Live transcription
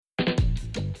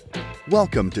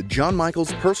Welcome to John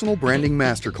Michael's Personal Branding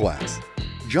Masterclass.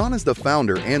 John is the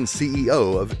founder and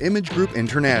CEO of Image Group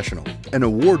International, an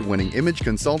award-winning image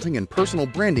consulting and personal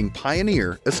branding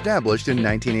pioneer established in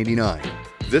 1989.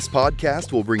 This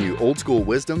podcast will bring you old-school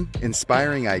wisdom,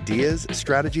 inspiring ideas,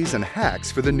 strategies, and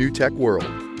hacks for the new tech world.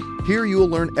 Here you will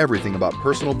learn everything about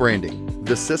personal branding,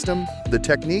 the system, the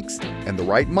techniques, and the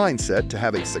right mindset to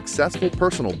have a successful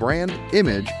personal brand,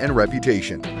 image, and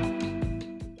reputation.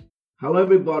 Hello,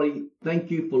 everybody. Thank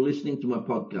you for listening to my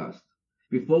podcast.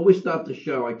 Before we start the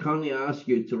show, I kindly ask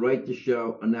you to rate the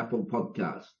show on Apple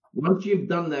Podcasts. Once you've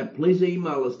done that, please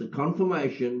email us the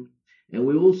confirmation and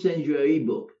we will send you an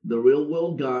ebook, The Real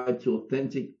World Guide to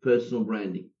Authentic Personal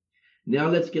Branding. Now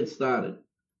let's get started.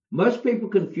 Most people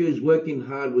confuse working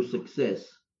hard with success,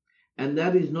 and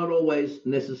that is not always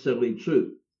necessarily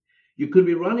true. You could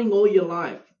be running all your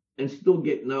life and still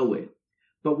get nowhere.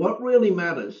 But what really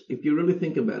matters, if you really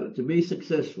think about it, to be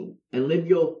successful and live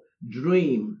your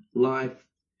dream life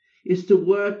is to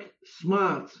work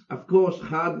smart. Of course,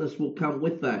 hardness will come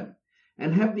with that,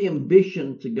 and have the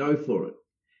ambition to go for it.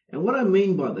 And what I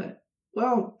mean by that,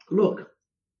 well, look,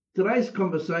 today's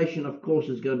conversation, of course,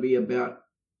 is going to be about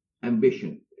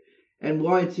ambition and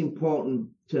why it's important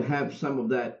to have some of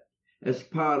that as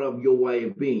part of your way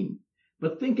of being.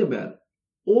 But think about it.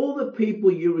 All the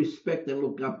people you respect and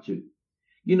look up to,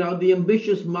 you know, the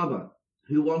ambitious mother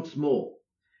who wants more,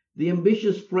 the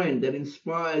ambitious friend that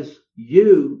inspires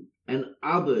you and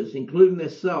others, including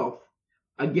herself,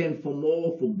 again, for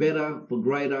more, for better, for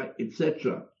greater,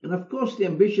 etc. And of course, the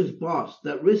ambitious boss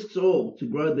that risks all to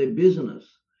grow their business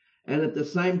and at the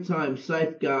same time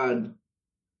safeguard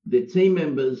their team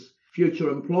members' future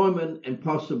employment and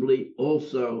possibly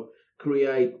also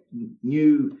create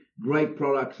new great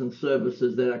products and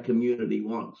services that our community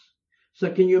wants. So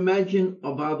can you imagine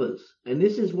of others? And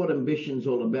this is what ambition is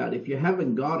all about. If you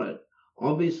haven't got it,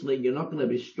 obviously you're not going to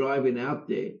be striving out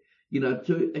there,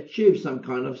 to achieve some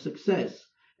kind of success.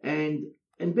 And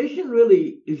ambition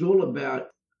really is all about,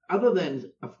 other than,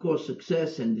 of course,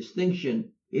 success and distinction,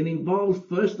 it involves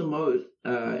first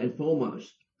and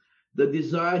foremost, the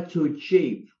desire to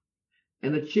achieve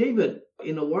it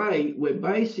in a way where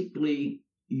basically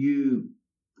you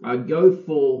go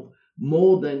for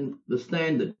more than the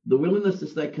standard. The willingness to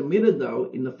stay committed, though,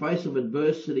 in the face of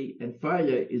adversity and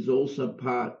failure is also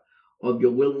part of your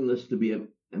willingness to be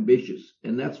ambitious.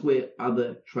 And that's where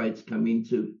other traits come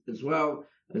into as well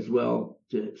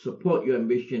to support your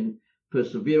ambition,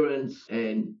 perseverance,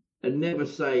 and never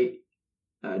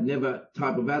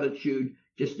type of attitude,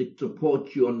 just to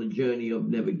support you on the journey of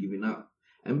never giving up.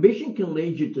 Ambition can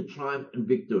lead you to triumph and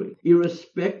victory,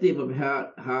 irrespective of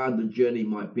how hard the journey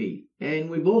might be.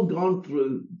 And we've all gone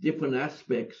through different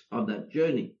aspects of that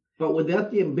journey. But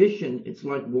without the ambition, it's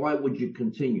like, why would you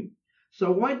continue?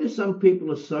 So why do some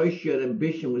people associate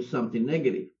ambition with something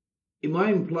negative? It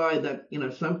might imply that,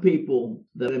 some people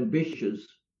that are ambitious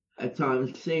at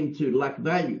times seem to lack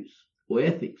values or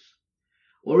ethics,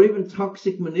 or even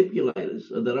toxic manipulators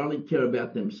that only care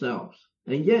about themselves.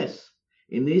 And yes,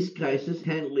 in these cases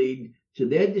can lead to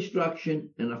their destruction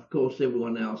and, of course,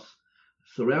 everyone else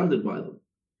surrounded by them.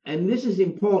 And this is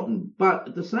important. But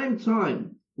at the same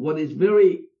time, what is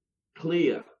very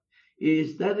clear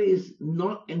is that is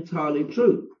not entirely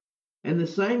true. And the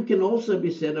same can also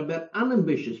be said about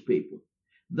unambitious people.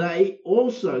 They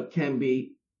also can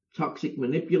be toxic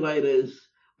manipulators,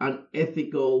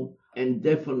 unethical, and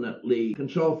definitely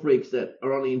control freaks that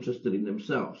are only interested in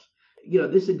themselves.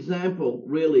 This example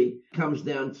really comes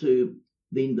down to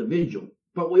the individual.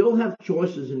 But we all have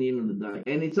choices in the end of the day.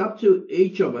 And it's up to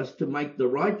each of us to make the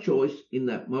right choice in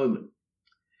that moment.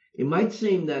 It might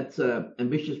seem that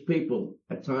ambitious people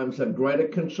at times have greater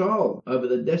control over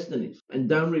their destinies and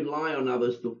don't rely on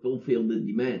others to fulfill their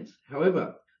demands.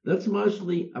 However, that's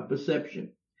mostly a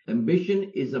perception.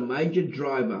 Ambition is a major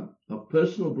driver of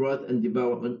personal growth and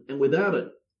development. And without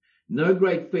it, no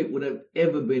great feat would have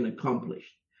ever been accomplished.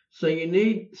 So you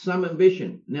need some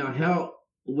ambition. Now,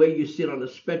 where you sit on the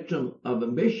spectrum of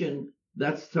ambition,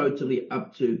 that's totally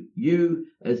up to you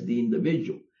as the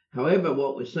individual. However,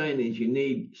 what we're saying is you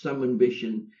need some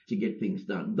ambition to get things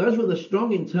done. Those with a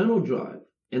strong internal drive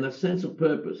and a sense of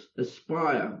purpose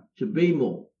aspire to be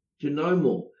more, to know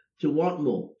more, to want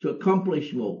more, to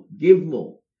accomplish more, give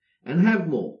more, and have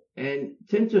more, and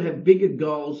tend to have bigger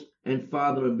goals and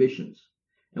farther ambitions.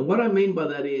 And what I mean by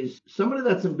that is somebody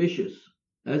that's ambitious,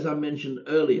 as I mentioned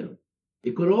earlier,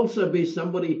 it could also be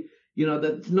somebody,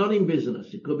 that's not in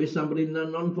business. It could be somebody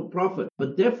non-for-profit.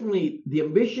 But definitely the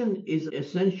ambition is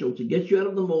essential to get you out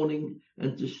of the morning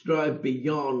and to strive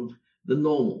beyond the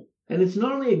normal. And it's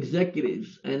not only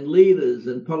executives and leaders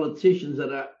and politicians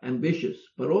that are ambitious,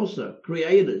 but also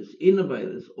creators,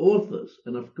 innovators, authors,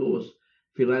 and of course,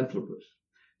 philanthropists.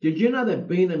 Did you know that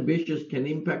being ambitious can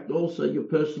impact also your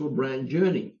personal brand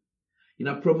journey?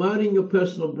 Promoting your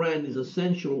personal brand is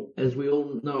essential, as we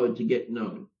all know, to get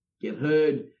known, get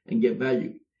heard, and get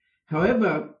valued.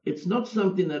 However, it's not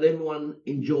something that everyone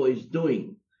enjoys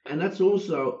doing. And that's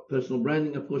also personal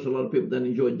branding. Of course, a lot of people don't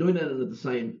enjoy doing that, and at the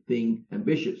same thing,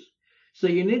 ambitious. So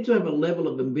you need to have a level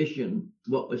of ambition,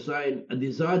 what we're saying, a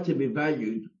desire to be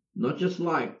valued, not just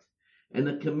liked, and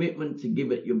a commitment to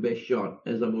give it your best shot,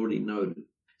 as I've already noted.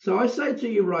 So I say to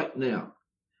you right now,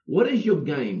 what is your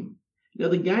game? Now,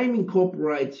 the game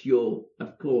incorporates your,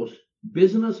 of course,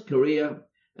 business, career,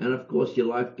 and of course, your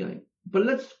life game. But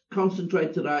let's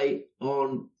concentrate today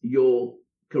on your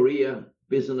career,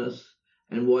 business,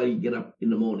 and why you get up in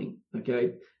the morning,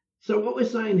 okay? So what we're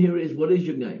saying here is, what is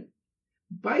your game?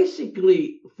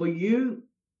 Basically, for you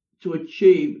to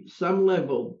achieve some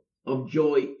level of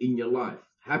joy in your life,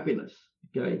 happiness,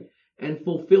 okay, and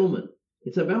fulfillment.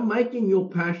 It's about making your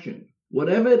passion,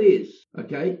 whatever it is,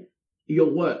 okay, your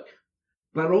work,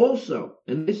 but also,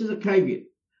 and this is a caveat,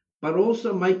 but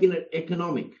also making it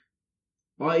economic,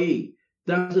 i.e.,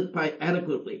 does it pay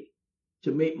adequately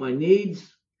to meet my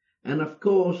needs? And of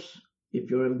course, if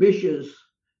you're ambitious,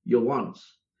 your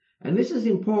wants. And this is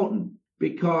important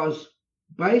because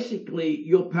basically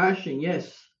your passion,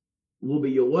 yes, will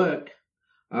be your work,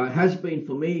 has been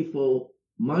for me for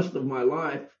most of my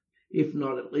life, if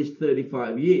not at least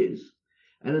 35 years.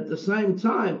 And at the same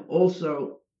time,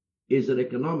 also, is it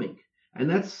economic? And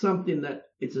that's something that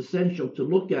it's essential to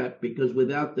look at, because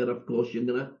without that, of course, you're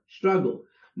going to struggle.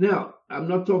 Now, I'm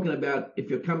not talking about if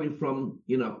you're coming from,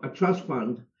 a trust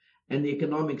fund and the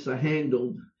economics are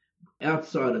handled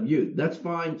outside of you. That's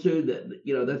fine too.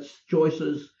 That's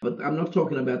choices. But I'm not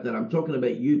talking about that. I'm talking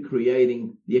about you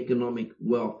creating the economic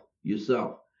wealth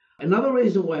yourself. Another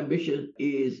reason why ambition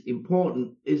is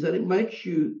important is that it makes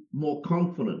you more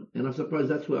confident. And I suppose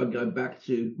that's where I go back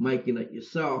to making it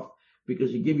yourself,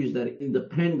 because it gives you that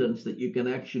independence that you can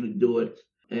actually do it,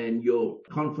 and you're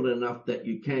confident enough that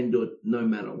you can do it no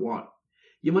matter what.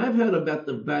 You may have heard about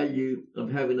the value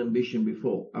of having ambition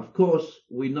before. Of course,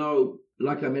 we know,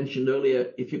 like I mentioned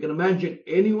earlier, if you can imagine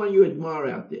anyone you admire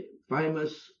out there,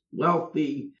 famous,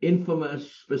 wealthy,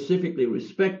 infamous, specifically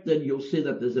respected, you'll see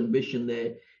that there's ambition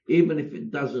there, even if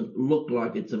it doesn't look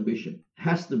like it's ambition. It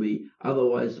has to be.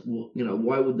 Otherwise,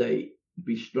 why would they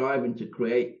be striving to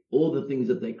create all the things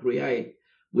that they create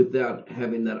without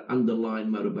having that underlying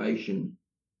motivation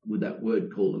with that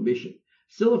word called ambition?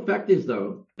 Still, the fact is,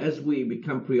 though, as we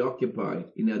become preoccupied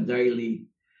in our daily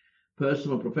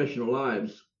personal and professional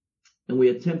lives, and we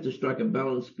attempt to strike a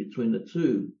balance between the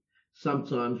two,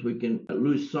 sometimes we can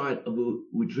lose sight of who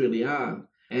we truly are.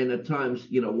 And at times,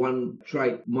 one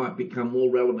trait might become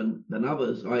more relevant than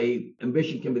others, i.e.,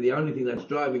 ambition can be the only thing that's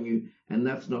driving you, and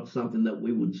that's not something that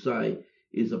we would say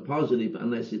is a positive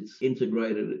unless it's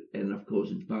integrated and, of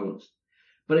course, it's balanced.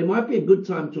 But it might be a good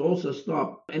time to also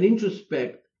stop and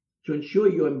introspect to ensure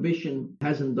your ambition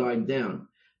hasn't died down,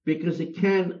 because it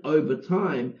can over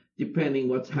time, depending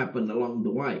what's happened along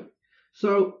the way.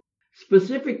 So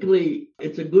specifically,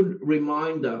 it's a good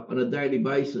reminder on a daily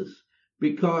basis,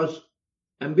 because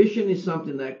ambition is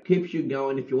something that keeps you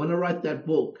going. If you want to write that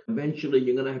book, eventually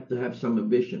you're going to have some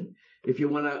ambition. If you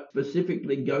want to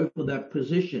specifically go for that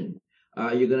position,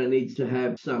 you're going to need to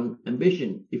have some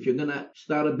ambition. If you're going to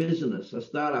start a business, a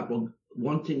startup, or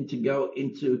wanting to go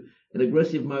into an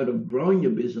aggressive mode of growing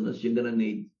your business, you're going to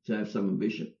need to have some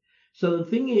ambition. So the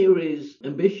thing here is,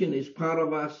 ambition is part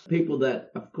of us. People that,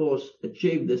 of course,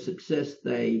 achieve the success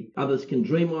others can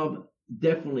dream of,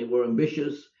 definitely were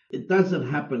ambitious. It doesn't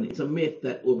happen. It's a myth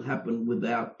that will happen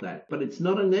without that. But it's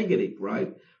not a negative,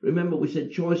 right? Remember, we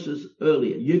said choices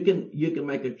earlier. You can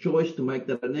make a choice to make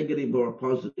that a negative or a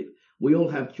positive. We all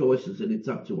have choices, and it's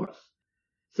up to us.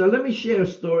 So let me share a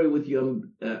story with you,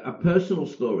 a personal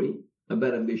story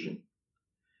about ambition.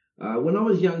 When I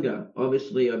was younger,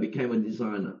 obviously, I became a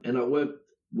designer, and I worked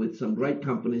with some great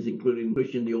companies, including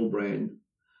Christian Dior brand,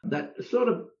 that sort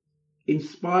of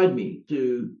inspired me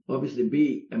to obviously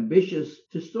be ambitious,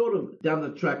 to sort of down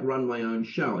the track run my own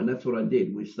show. And that's what I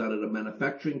did. We started a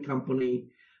manufacturing company.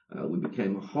 We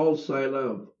became a wholesaler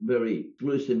of very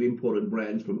exclusive imported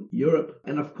brands from Europe.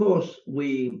 And of course,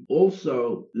 we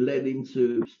also led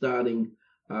into starting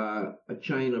a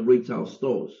chain of retail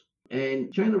stores.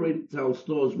 And chain of retail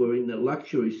stores were in the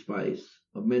luxury space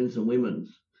of men's and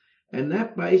women's. And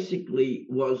that basically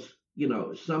was,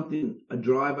 something, a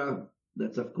driver,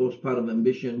 that's of course part of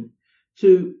ambition,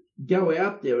 to go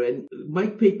out there and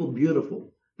make people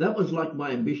beautiful. That was like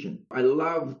my ambition. I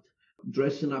loved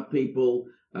dressing up people,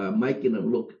 making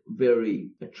them look very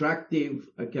attractive,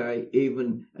 okay,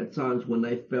 even at times when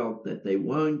they felt that they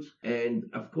won't. And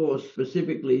of course,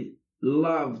 specifically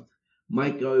loved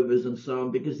makeovers and so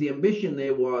on, because the ambition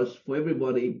there was for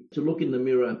everybody to look in the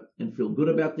mirror and feel good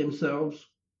about themselves.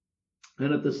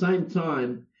 And at the same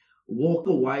time, walk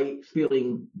away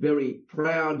feeling very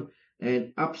proud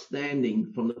and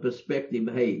upstanding from the perspective,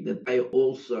 hey, that they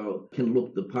also can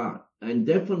look the part. And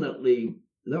definitely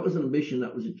that was an ambition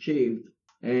that was achieved.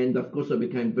 And of course, I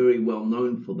became very well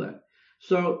known for that.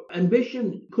 So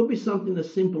ambition could be something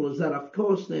as simple as that. Of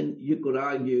course, then you could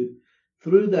argue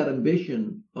through that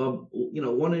ambition of,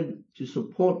 wanting to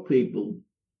support people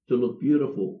to look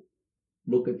beautiful,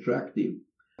 look attractive.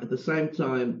 At the same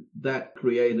time, that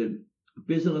created a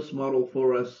business model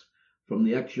for us from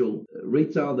the actual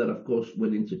retail that, of course,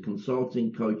 went into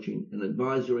consulting, coaching, and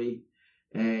advisory,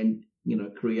 and,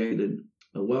 created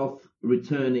a wealth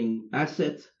returning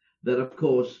asset that, of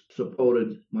course,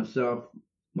 supported myself,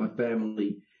 my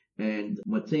family, and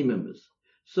my team members.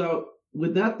 So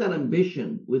without that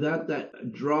ambition, without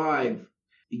that drive,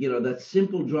 that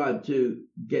simple drive to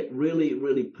get really,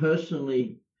 really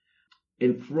personally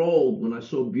enthralled when I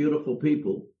saw beautiful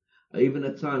people, even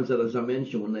at times that, as I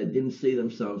mentioned, when they didn't see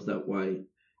themselves that way,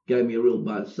 gave me a real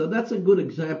buzz. So that's a good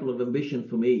example of ambition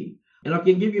for me. And I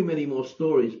can give you many more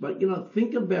stories, but,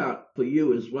 think about for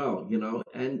you as well,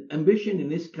 and ambition in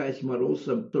this case might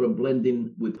also sort of blend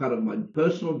in with part of my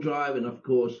personal drive and, of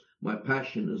course, my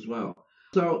passion as well.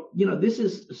 So, this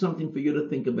is something for you to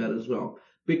think about as well,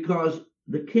 because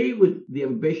the key with the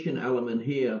ambition element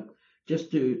here,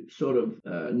 just to sort of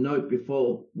note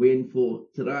before we end for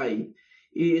today,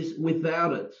 is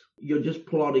without it, you're just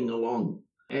plodding along.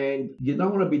 And you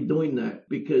don't want to be doing that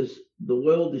because the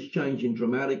world is changing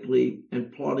dramatically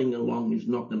and plodding along is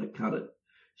not going to cut it.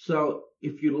 So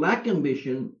if you lack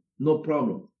ambition, no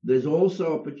problem. There's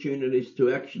also opportunities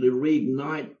to actually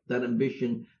reignite that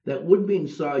ambition that would be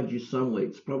inside you somewhere.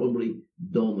 It's probably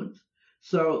dormant.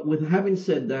 So with having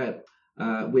said that,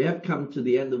 we have come to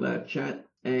the end of our chat,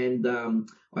 and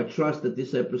I trust that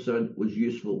this episode was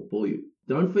useful for you.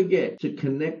 Don't forget to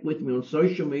connect with me on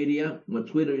social media. My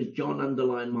Twitter is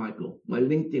John_Michael. My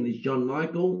LinkedIn is John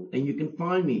Michael, and you can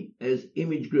find me as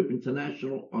Image Group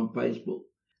International on Facebook.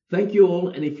 Thank you all.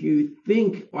 And if you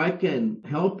think I can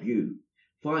help you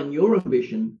find your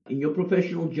ambition in your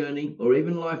professional journey or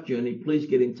even life journey, please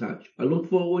get in touch. I look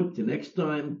forward to next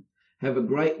time. Have a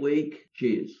great week.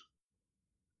 Cheers.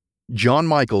 John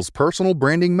Michael's Personal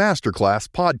Branding Masterclass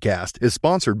podcast is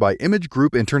sponsored by Image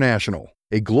Group International,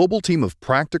 a global team of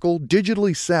practical,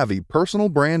 digitally savvy personal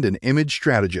brand and image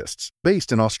strategists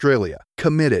based in Australia,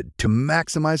 committed to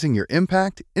maximizing your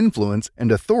impact, influence,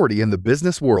 and authority in the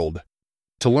business world.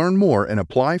 To learn more and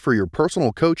apply for your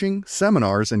personal coaching,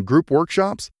 seminars, and group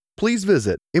workshops, please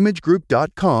visit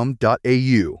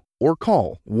imagegroup.com.au or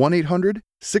call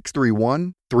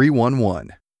 1-800-631-311.